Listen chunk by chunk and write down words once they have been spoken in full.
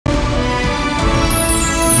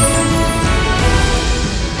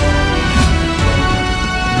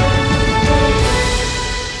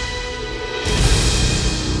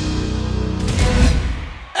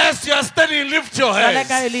your hands.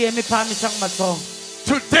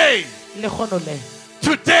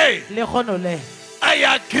 Today, I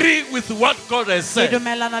agree with what God has said. Receive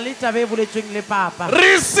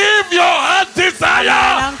your heart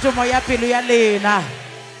desire.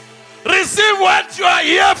 Receive what you are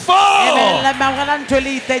here for.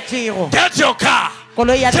 Get your car.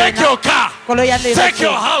 Take your car. Take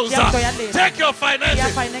your house. Take your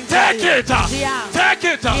finances. Take it. Take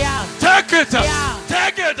it. Take it.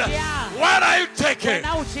 Take it. What are you taking?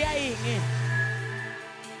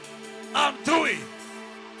 I'm doing.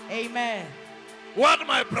 Amen. What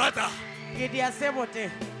my brother,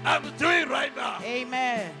 I'm doing right now.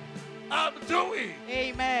 Amen. I'm doing.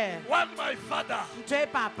 Amen. What my father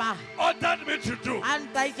ordered me to do. I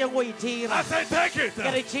say take it.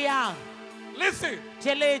 Listen.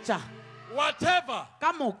 Whatever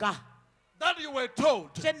that you were told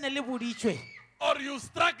or you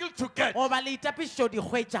struggled to get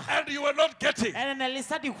and you were not getting, I am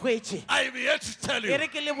here to tell you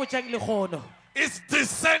it's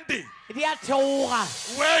descending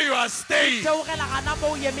where you are staying.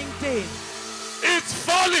 It's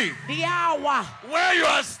falling where you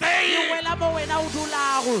are staying.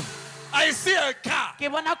 I see a car.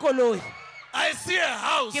 I see a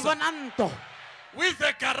house with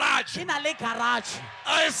a garage.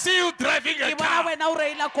 I see you driving a car,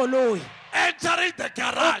 entering the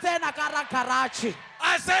garage.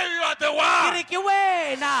 I say you are the one. You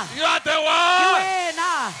are the one.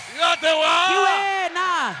 You are the one.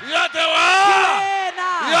 You are the one.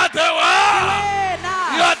 You are the one.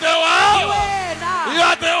 You are the one. You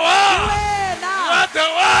are the one. You are the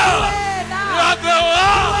one. You are the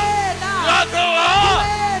one. You are the one.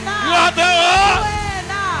 You are the one.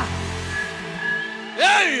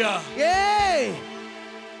 Yeah.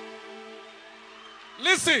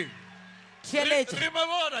 Listen. Remember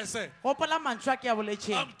what I said.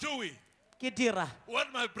 I'm doing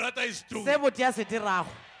what my brother is doing.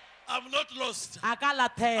 I'm not lost.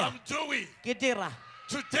 I'm doing.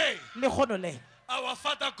 Today, our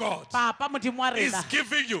Father God is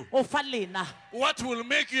giving you what will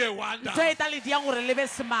make you a wonder.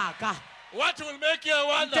 What will make you a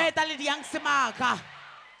wonder?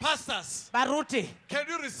 Pastors, can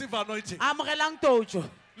you receive anointing?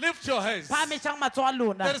 Lift your hands.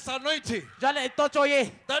 There is anointing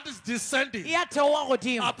that is descending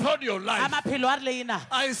upon your life.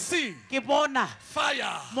 I see fire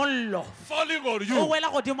falling on you.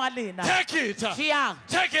 Take it.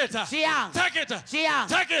 Take it. Take it.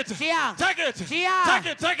 Take it. Take it. Take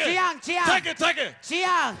it. Take it. Take it.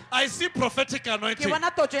 I see prophetic anointing.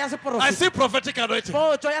 I see prophetic anointing.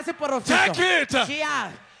 Take it.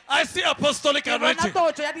 I see apostolic anointing.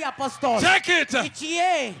 Take it.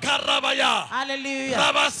 Karabaya. Hallelujah.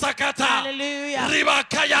 Rabasakata. Hallelujah.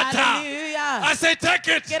 Ribakayata. Hallelujah. I say take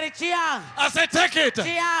it. I say take it.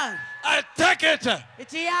 I take it.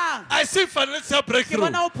 I see financial breakthrough. I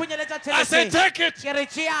say take it. I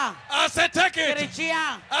say take it.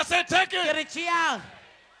 I say take it.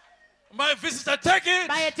 My visitor, take it.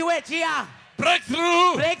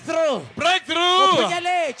 Breakthrough. Breakthrough.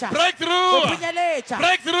 Breakthrough. Breakthrough.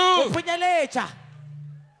 Breakthrough.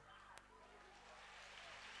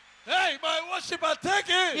 Hey, my worshiper, take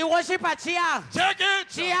it. You worship a chia. Take it.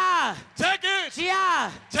 Chia. Take it.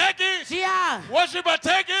 Chia. Take it. Chia. Worshiper,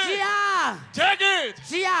 take it. Chia. Take it.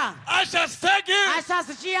 Chia. Ushers, take it.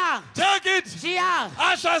 Ashas chia. Take it. Chia.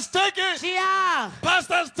 Ushers, take it. Chia.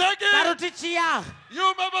 Pastors, take it. Baruti chia.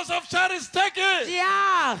 You members of Charis, take it.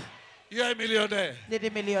 Chia. You are a millionaire. Did a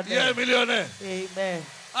millionaire. You are a millionaire. Amen.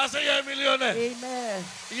 I say you're a millionaire. Amen.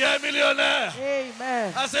 You're a millionaire.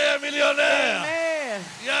 Amen. I say you're a millionaire. Amen.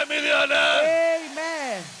 You're a millionaire.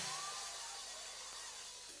 Amen.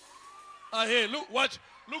 Hey, look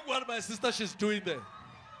what my sister she's doing there.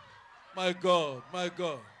 My God, my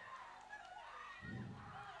God.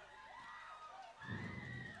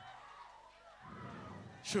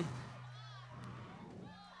 Shoo.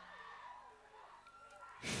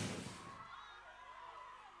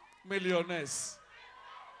 Millionaires.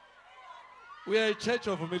 We are a church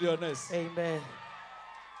of millionaires. Amen.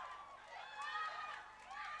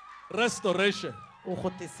 Restoration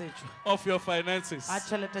of your finances,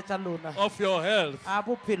 of your health,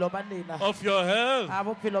 of your health,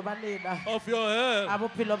 of your health.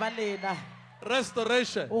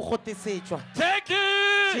 Restoration. Take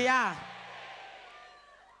it.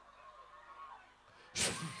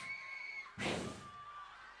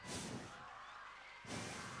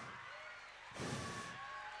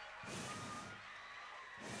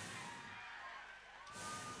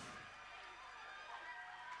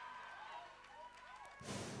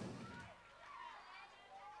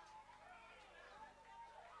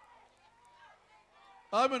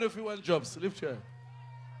 How many of you want jobs? Lift your hand.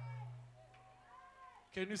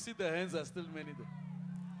 Can you see the hands are still many there?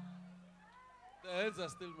 The hands are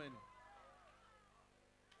still many.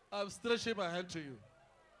 I'm stretching my hand to you.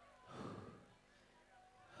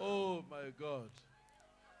 Oh my God.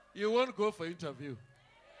 You won't go for interview.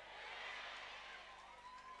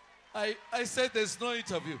 I said there's no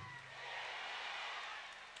interview.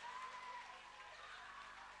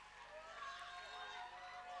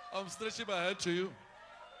 I'm stretching my hand to you.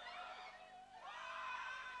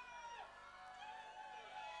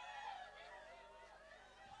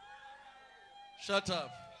 Shut up.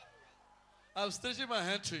 I'm stretching my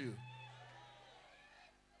hand to you.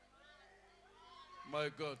 My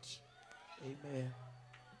God. Amen.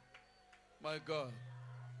 My God.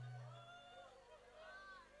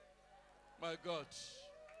 My God.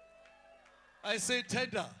 I say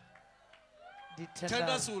tender.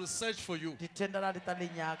 Tenders will search for you.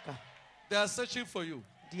 They are searching for you.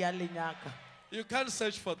 You can't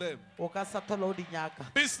search for them.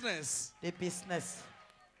 Business. The business.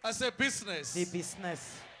 I say business. The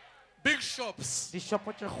business. Big shops.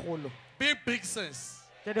 Big business.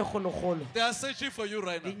 They are searching for you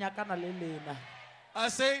right now. I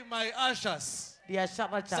say my ushers.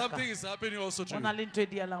 Something is happening also to you.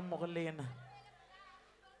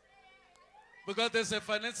 Because there's a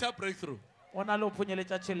financial breakthrough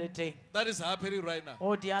that is happening right now.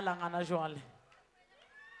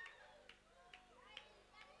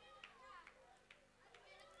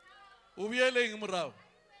 Ubiyeleng murao.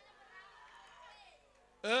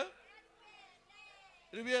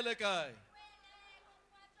 Ribiyele kai.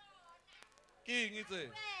 King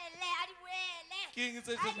itse. King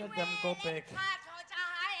itse. Let them go back.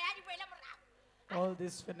 All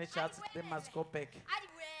these finishers, they must go back.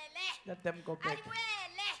 Let them go back.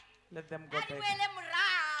 Let them go back.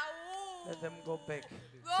 Let them go back.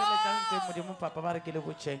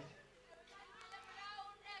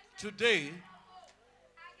 Today,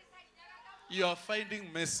 you are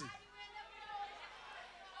finding mercy.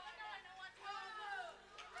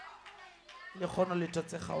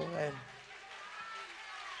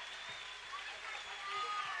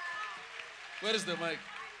 Where is the mic?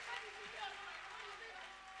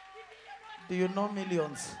 Do you know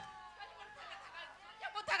millions?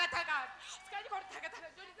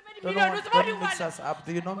 Don't mix us up.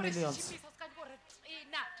 Do you know millions?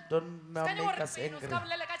 Don't make us angry.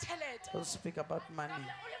 Don't speak about money.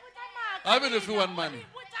 How many of you want money?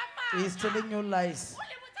 He's telling you lies.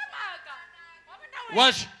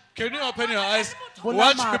 Watch. Can you open your eyes?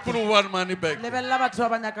 Watch people who want money back. We don't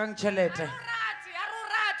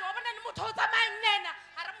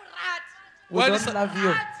love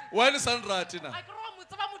you. Why is Ratina?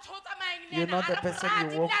 You know the person you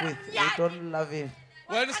walk with. You don't love him.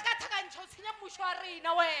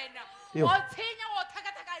 You are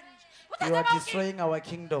destroying our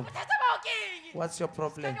kingdom. What's your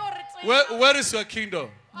problem? Where is your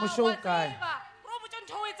kingdom?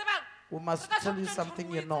 We must tell you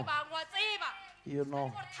something you know. You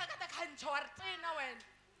know.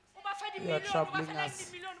 You are troubling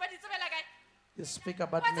us. You speak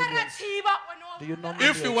about millions. Do you know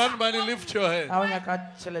millions? If you want money, lift your hand. Father,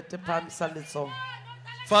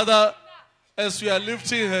 Father, as we are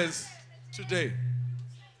lifting hands today,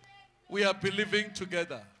 we are believing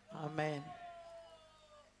together. Amen.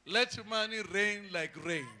 Let money rain like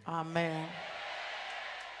rain. Amen.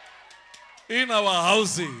 In our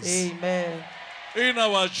houses. Amen. In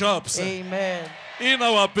our jobs. Amen. In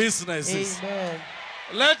our businesses. Amen.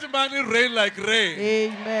 Let money rain like rain.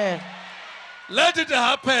 Amen. Let it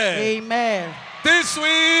happen. Amen. This week.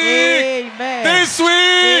 Amen. This week.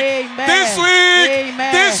 Amen. This week.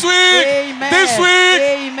 Amen. This week. Amen. This week.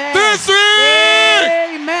 Amen. This week.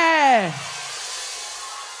 Amen.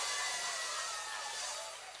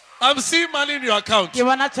 I'm seeing money in your account.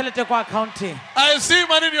 I see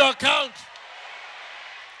money in your account.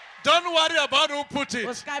 Don't worry about who put it.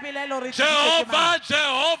 Jehovah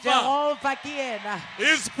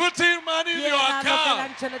is putting money in your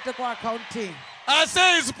account. I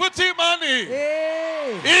say he's putting money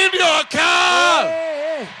in your account.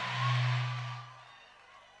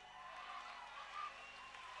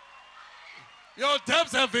 Your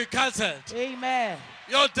debts have been cancelled. Amen.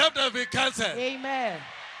 Your debt have been cancelled. Amen.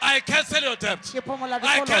 I cancel your debt.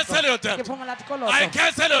 I cancel your debt. I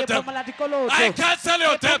cancel your debt. I cancel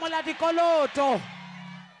your debt.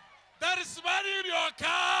 There is money in your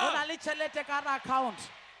account.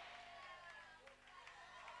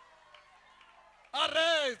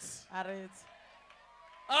 Arise.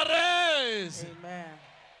 Arise. Amen.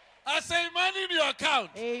 I say money in your account.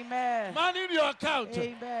 Amen. Money in your account.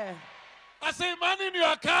 Amen. I say money in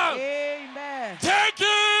your account. Amen. Take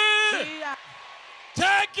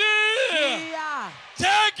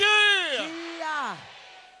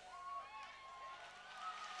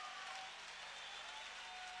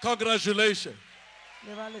Congratulations.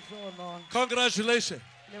 Congratulations.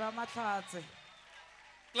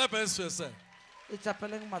 Clap hands for yourself.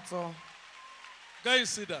 Guys,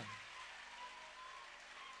 sit down.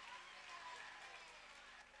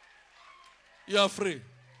 You are free.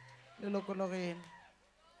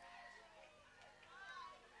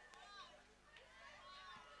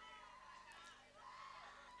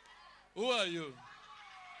 Who are you?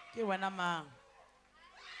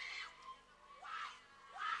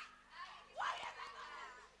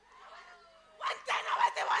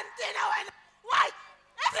 Why?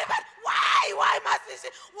 Everybody,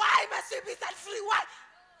 why must we be set free? Why?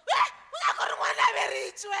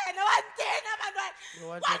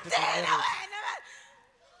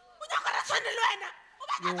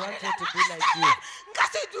 You wanted to be like you.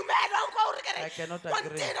 I cannot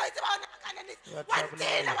agree.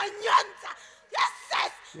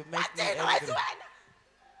 You make me angry.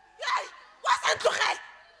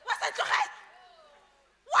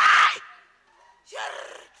 Why?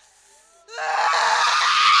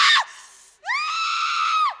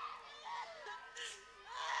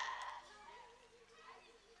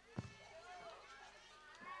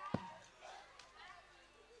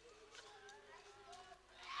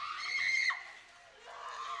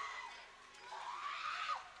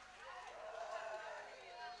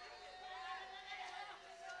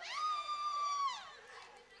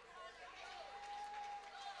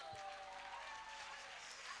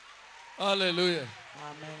 Hallelujah.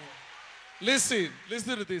 Amen. Listen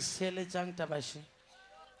to this.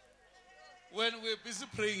 When we're busy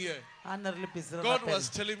praying here, God was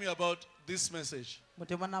telling me about this message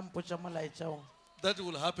that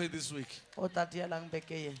will happen this week.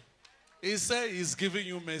 He said he's giving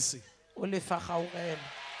you mercy.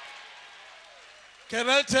 Can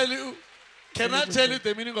I tell you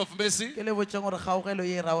the meaning of mercy?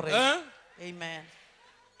 Amen.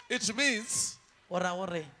 It means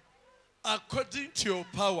according to your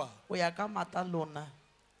power,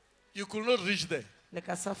 you could not reach there.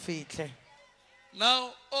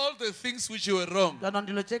 Now, all the things which you were wrong,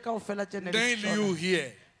 nail you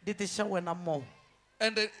here.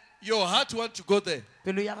 And your heart wants to go there.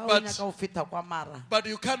 But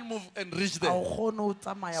you can't move and reach there.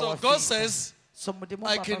 So God says,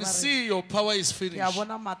 I can see your power is finished,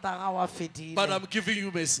 but I'm giving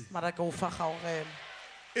you mercy.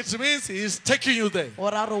 It means He is taking you there.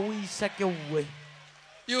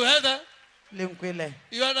 You heard that?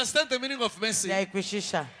 You understand the meaning of mercy?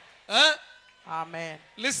 Huh? Amen.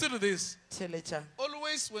 Listen to this.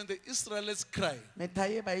 Always when the Israelites cry,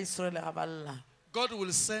 God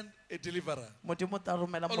will send a deliverer.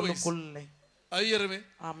 Always. Are you hearing me?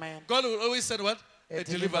 Amen. God will always send what? A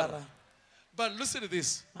deliverer. But listen to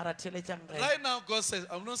this. Right now, God says,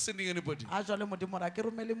 I'm not sending anybody.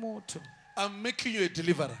 I'm making you a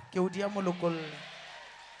deliverer.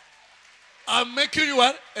 I'm making you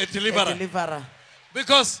what? A deliverer.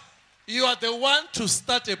 Because you are the one to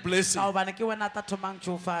start a blessing. Are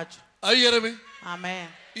you hearing me? Amen.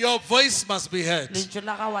 Your voice must be heard.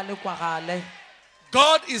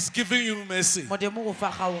 God is giving you mercy.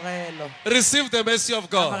 Receive the mercy of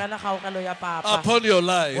God upon your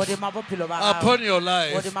life. Upon your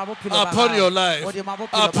life. Upon your life.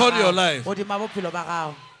 Upon your life.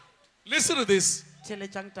 Listen to this.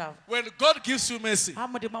 When God gives you mercy,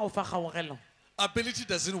 ability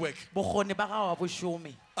doesn't work.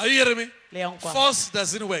 Are you hearing me? Force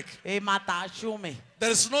doesn't work. There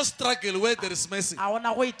is no struggle where there is mercy. There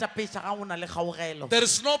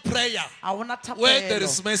is no prayer where there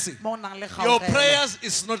is mercy. Your prayers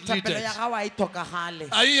is not needed.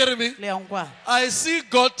 Are you hearing me? I see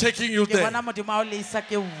God taking you there.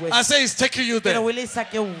 I say He's taking you there.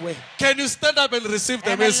 Can you stand up and receive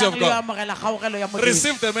the mercy of God?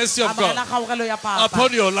 Receive the mercy of God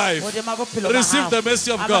upon your life. Receive the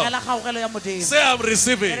mercy of God. Say, I'm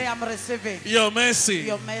receiving your mercy.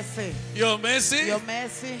 Your mercy. Your mercy. Your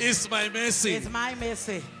mercy is my mercy. Is my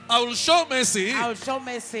mercy. I will show mercy. I will show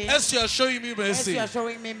mercy. As you are showing me mercy. As you are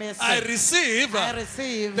showing me mercy. I receive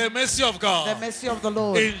the mercy of God. The mercy of the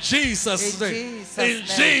Lord. In Jesus' name. In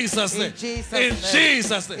Jesus' name. In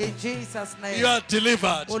Jesus' name. In Jesus' name. You are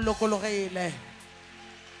delivered.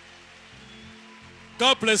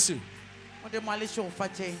 God bless you.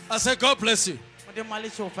 I said, God bless you.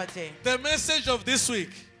 The message of this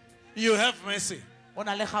week, you have mercy.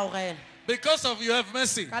 Because of you have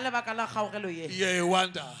mercy, you're a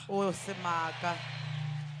wonder.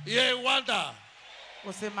 You're a wonder.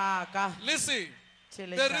 Listen,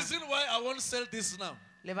 the reason why I won't sell this now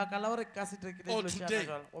or today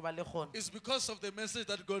is because of the message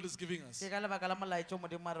that God is giving us.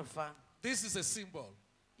 This is a symbol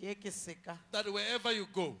that wherever you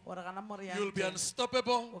go, you'll be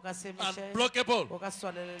unstoppable, unblockable.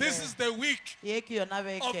 This is the week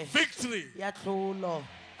of victory.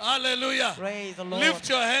 Hallelujah. Praise the Lord. Lift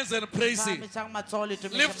your hands and praise Him.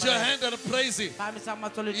 Lift your hand and praise Him.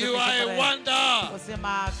 You are a wonder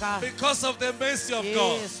because of the mercy of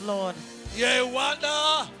God. Yes, Lord. You are a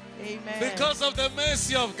wonder because of the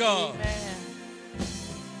mercy of God. Amen.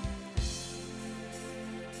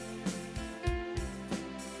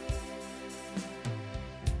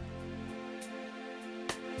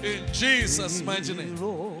 In Jesus' mighty name.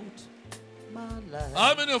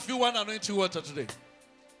 How many of you want anointing water today?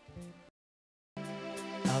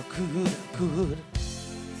 I could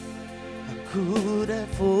have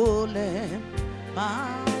fallen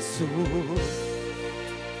my soul,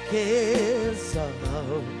 case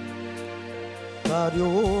out, but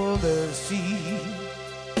your mercy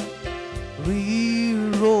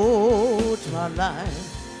rewrote my life.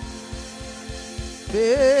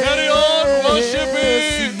 Carry on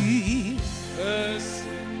worshiping.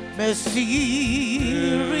 Mercy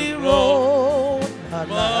rewrote my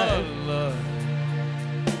life.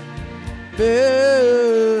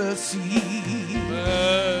 Mercy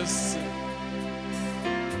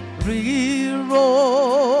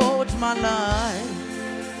rewrote my life.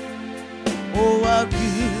 Oh, I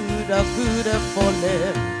could have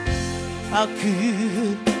fallen. I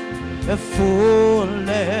could have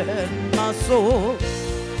fallen. My soul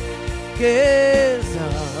gazed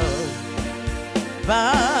out,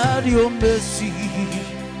 but your mercy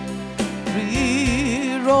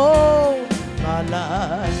rewrote my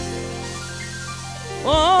life.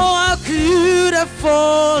 Oh, I could have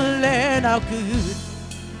fallen, I could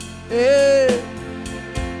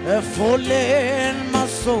have fallen, my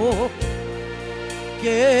soul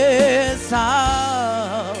gets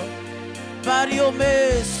out, but your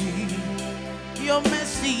mercy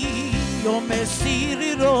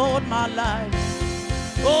rewrote my life.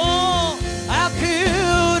 Oh, I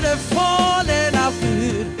could have fallen, I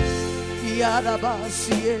could,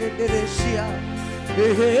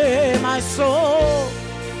 my soul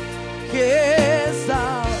gets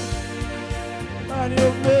out, but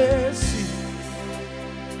your mercy,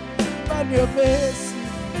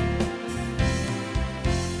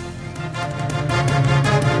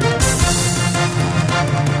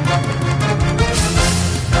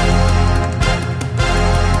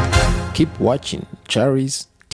 Keep watching Charis